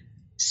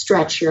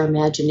stretch your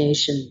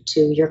imagination to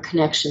your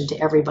connection to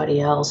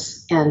everybody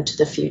else and to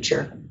the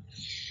future.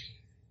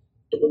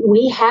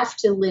 We have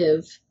to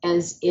live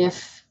as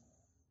if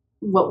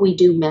what we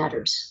do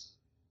matters.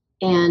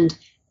 And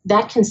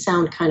that can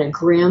sound kind of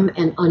grim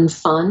and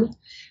unfun.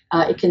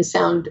 It can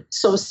sound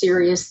so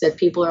serious that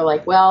people are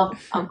like, well,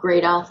 I'm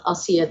great. I'll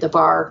see you at the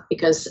bar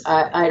because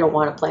I don't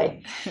want to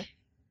play.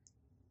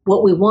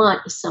 What we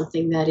want is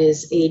something that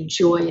is a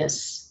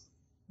joyous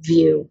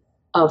view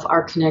of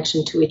our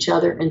connection to each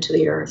other and to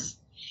the earth.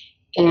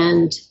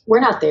 And we're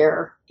not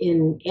there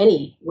in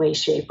any way,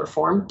 shape, or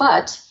form.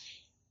 But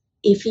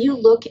if you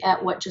look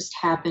at what just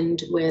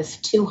happened with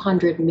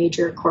 200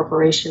 major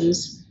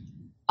corporations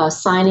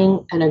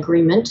signing an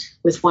agreement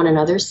with one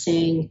another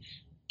saying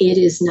it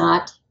is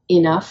not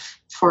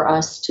enough for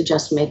us to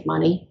just make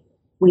money,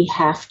 we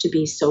have to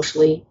be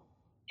socially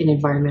and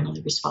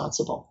environmentally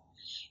responsible.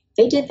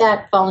 They did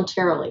that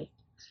voluntarily.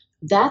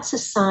 That's a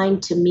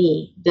sign to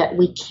me that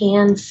we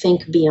can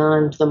think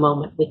beyond the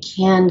moment. We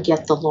can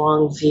get the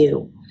long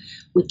view.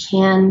 We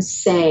can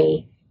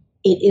say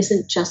it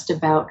isn't just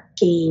about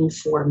gain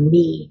for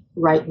me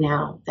right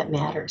now that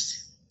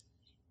matters.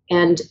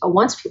 And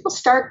once people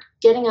start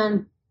getting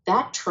on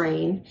that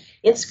train,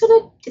 it's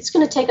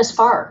gonna take us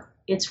far.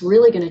 It's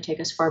really going to take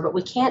us far, but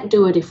we can't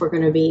do it if we're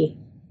going to be,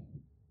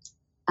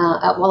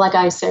 well, like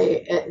I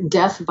say,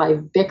 death by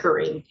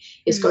bickering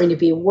is going to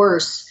be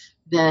worse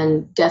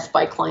than death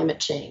by climate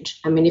change.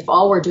 I mean, if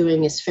all we're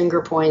doing is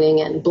finger pointing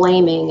and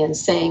blaming and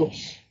saying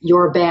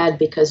you're bad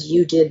because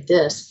you did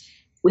this,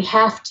 we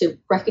have to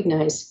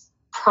recognize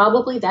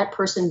probably that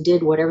person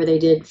did whatever they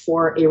did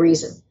for a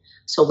reason.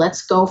 So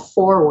let's go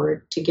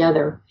forward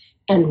together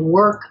and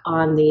work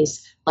on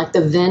these, like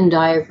the Venn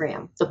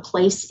diagram, the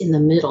place in the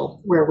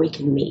middle where we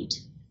can meet.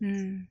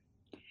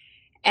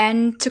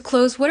 And to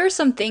close, what are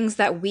some things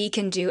that we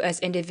can do as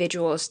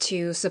individuals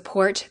to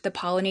support the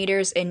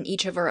pollinators in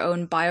each of our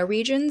own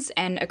bioregions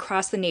and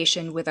across the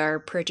nation with our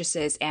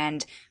purchases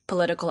and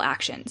political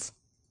actions?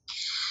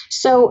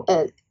 So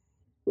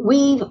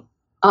we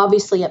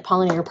obviously at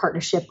Pollinator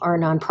Partnership are a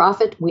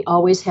nonprofit. We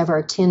always have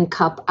our tin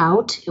cup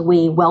out.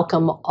 We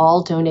welcome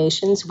all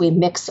donations. We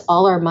mix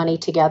all our money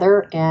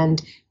together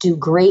and do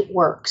great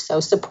work.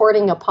 So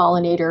supporting a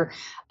pollinator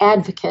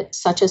advocate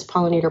such as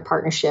Pollinator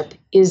Partnership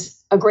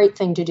is a great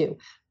thing to do.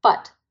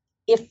 But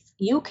if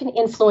you can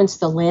influence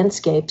the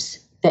landscapes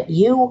that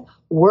you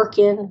work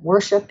in,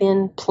 worship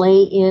in,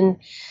 play in,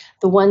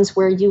 the ones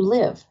where you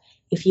live,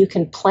 if you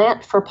can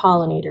plant for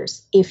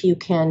pollinators, if you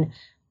can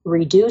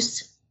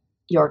reduce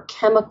your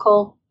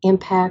chemical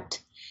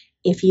impact,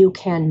 if you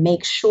can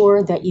make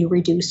sure that you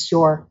reduce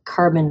your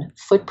carbon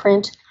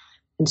footprint.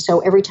 And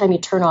so every time you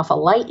turn off a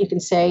light, you can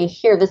say,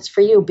 here, that's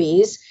for you,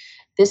 bees.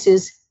 This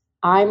is,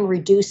 I'm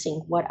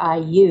reducing what I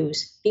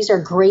use. These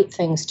are great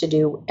things to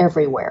do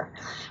everywhere.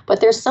 But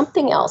there's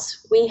something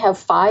else. We have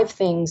 5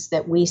 things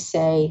that we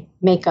say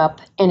make up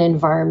an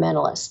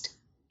environmentalist.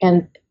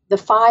 And the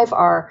 5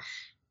 are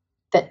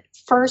that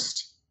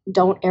first,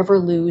 don't ever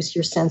lose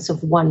your sense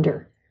of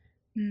wonder.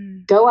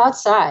 Go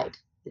outside,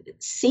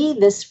 see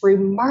this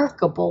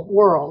remarkable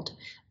world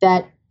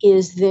that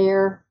is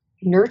there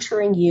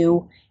nurturing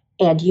you,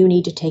 and you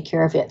need to take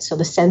care of it. So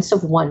the sense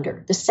of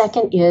wonder. The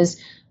second is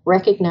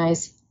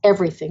recognize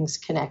everything's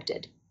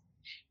connected.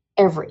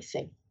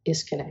 Everything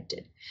is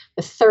connected.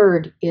 The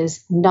third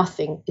is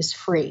nothing is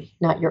free.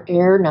 Not your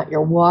air, not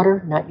your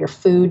water, not your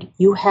food.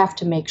 You have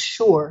to make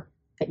sure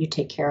that you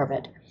take care of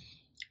it.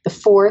 The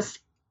fourth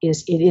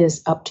is it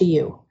is up to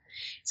you.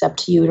 It's up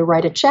to you to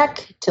write a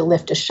check, to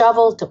lift a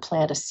shovel, to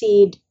plant a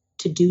seed,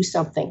 to do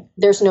something.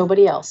 There's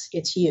nobody else.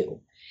 It's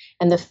you.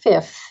 And the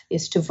fifth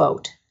is to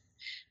vote,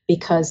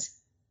 because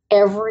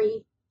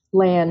every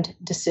land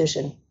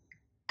decision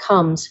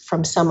comes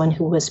from someone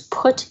who was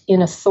put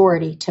in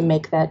authority to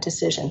make that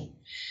decision.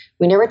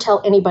 We never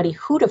tell anybody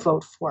who to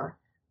vote for,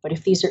 but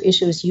if these are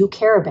issues you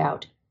care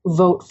about,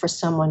 vote for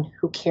someone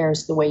who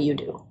cares the way you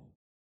do.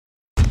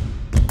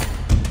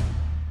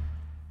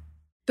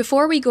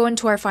 Before we go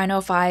into our final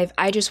 5,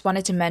 I just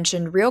wanted to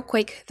mention real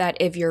quick that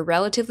if you're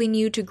relatively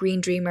new to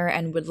Green Dreamer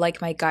and would like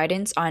my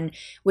guidance on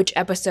which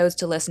episodes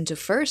to listen to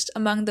first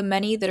among the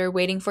many that are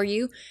waiting for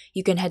you,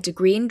 you can head to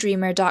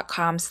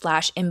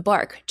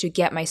greendreamer.com/embark to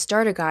get my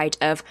starter guide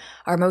of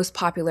our most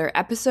popular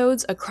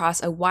episodes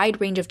across a wide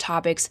range of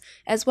topics,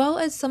 as well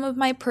as some of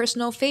my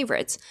personal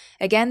favorites.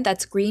 Again,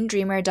 that's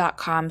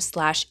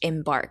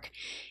greendreamer.com/embark.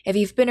 If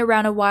you've been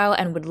around a while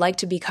and would like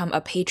to become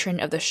a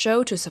patron of the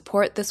show to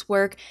support this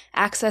work,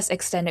 access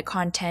extended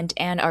content,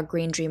 and our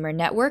Green Dreamer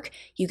network,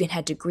 you can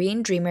head to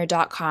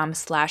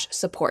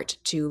greendreamer.com/support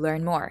to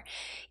learn more.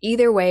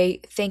 Either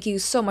way, thank you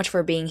so much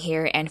for being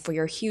here and for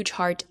your huge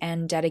heart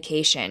and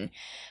dedication.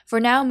 For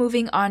now,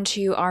 moving on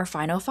to our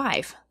final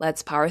 5.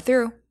 Let's power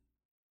through.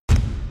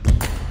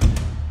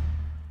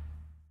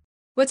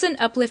 What's an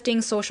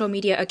uplifting social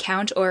media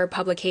account or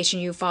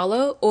publication you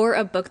follow, or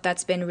a book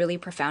that's been really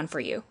profound for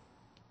you?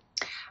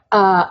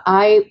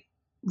 I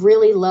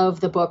really love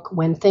the book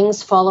When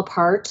Things Fall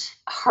Apart,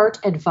 Heart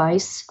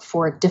Advice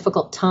for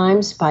Difficult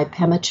Times by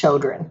Pema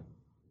Chodron.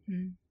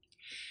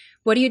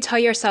 What do you tell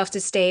yourself to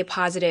stay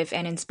positive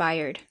and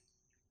inspired?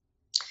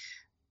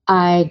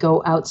 I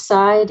go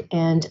outside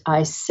and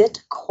I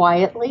sit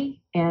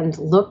quietly and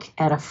look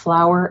at a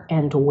flower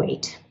and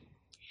wait.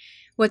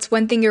 What's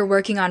one thing you're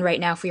working on right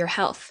now for your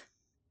health?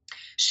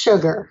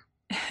 Sugar.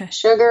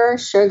 Sugar,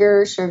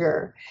 sugar,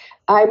 sugar.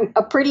 I'm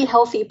a pretty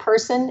healthy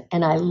person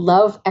and I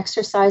love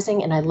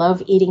exercising and I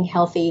love eating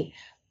healthy,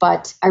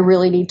 but I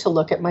really need to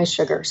look at my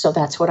sugar. So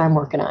that's what I'm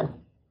working on.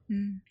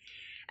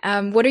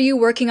 What are you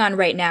working on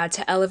right now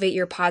to elevate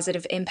your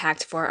positive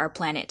impact for our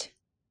planet?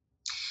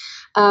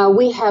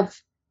 We have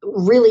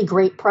really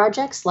great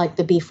projects like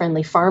the Bee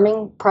Friendly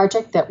Farming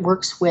Project that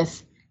works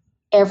with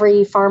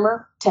every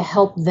farmer to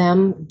help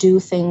them do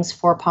things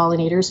for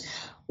pollinators.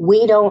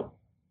 We don't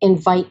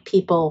invite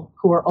people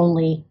who are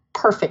only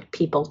perfect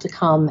people to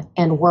come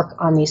and work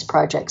on these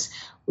projects.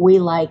 We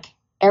like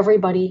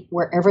everybody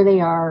wherever they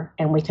are,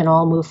 and we can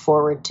all move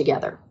forward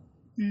together.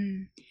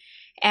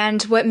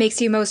 And what makes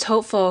you most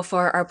hopeful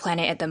for our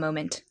planet at the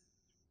moment?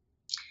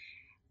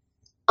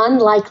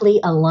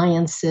 Unlikely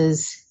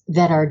alliances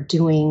that are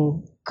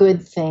doing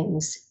good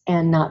things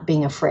and not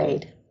being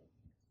afraid.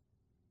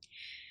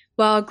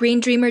 Well, Green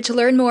Dreamer, to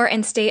learn more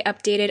and stay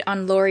updated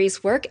on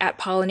Laurie's work at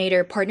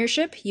Pollinator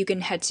Partnership, you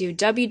can head to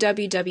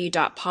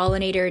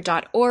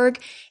www.pollinator.org,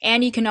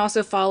 and you can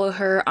also follow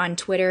her on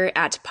Twitter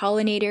at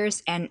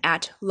Pollinators and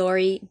at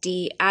Laurie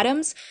D.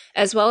 Adams,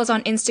 as well as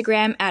on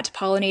Instagram at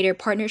Pollinator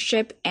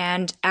Partnership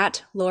and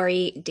at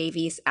Laurie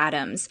Davies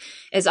Adams.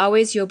 As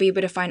always, you'll be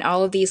able to find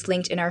all of these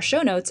linked in our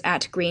show notes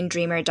at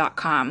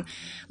greendreamer.com.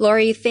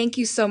 Laurie, thank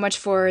you so much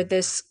for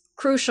this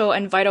crucial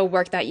and vital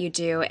work that you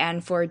do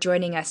and for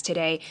joining us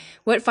today.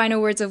 What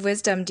final words of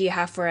wisdom do you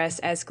have for us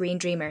as Green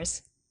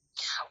Dreamers?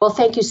 Well,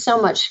 thank you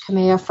so much,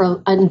 Kamea,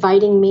 for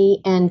inviting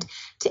me. And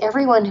to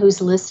everyone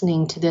who's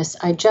listening to this,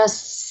 I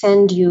just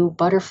send you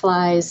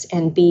butterflies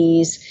and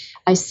bees.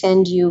 I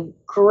send you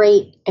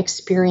great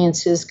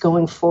experiences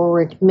going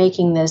forward,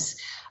 making this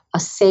a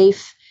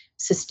safe,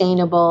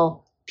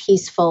 sustainable,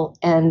 peaceful,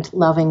 and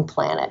loving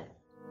planet.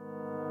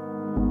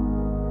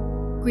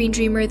 Green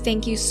Dreamer,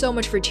 thank you so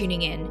much for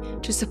tuning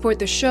in. To support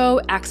the show,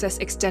 access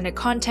extended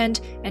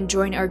content, and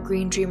join our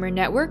Green Dreamer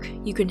network,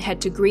 you can head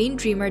to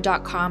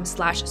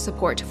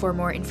greendreamer.com/support for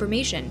more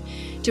information.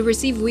 To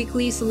receive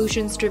weekly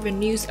solutions-driven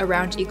news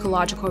around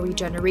ecological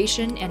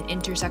regeneration and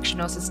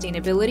intersectional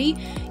sustainability,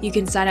 you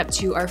can sign up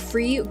to our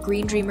free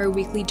Green Dreamer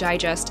Weekly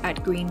Digest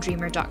at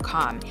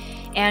greendreamer.com.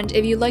 And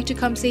if you'd like to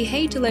come say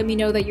hey to let me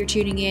know that you're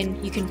tuning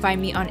in, you can find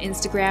me on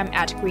Instagram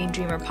at Green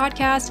Dreamer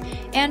Podcast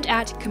and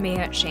at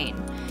Kamea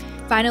Shane.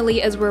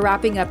 Finally, as we're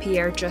wrapping up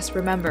here, just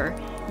remember,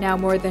 now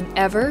more than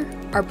ever,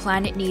 our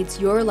planet needs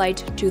your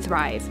light to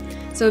thrive.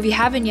 So if you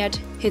haven't yet,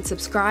 hit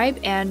subscribe,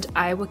 and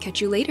I will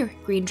catch you later,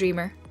 Green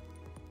Dreamer.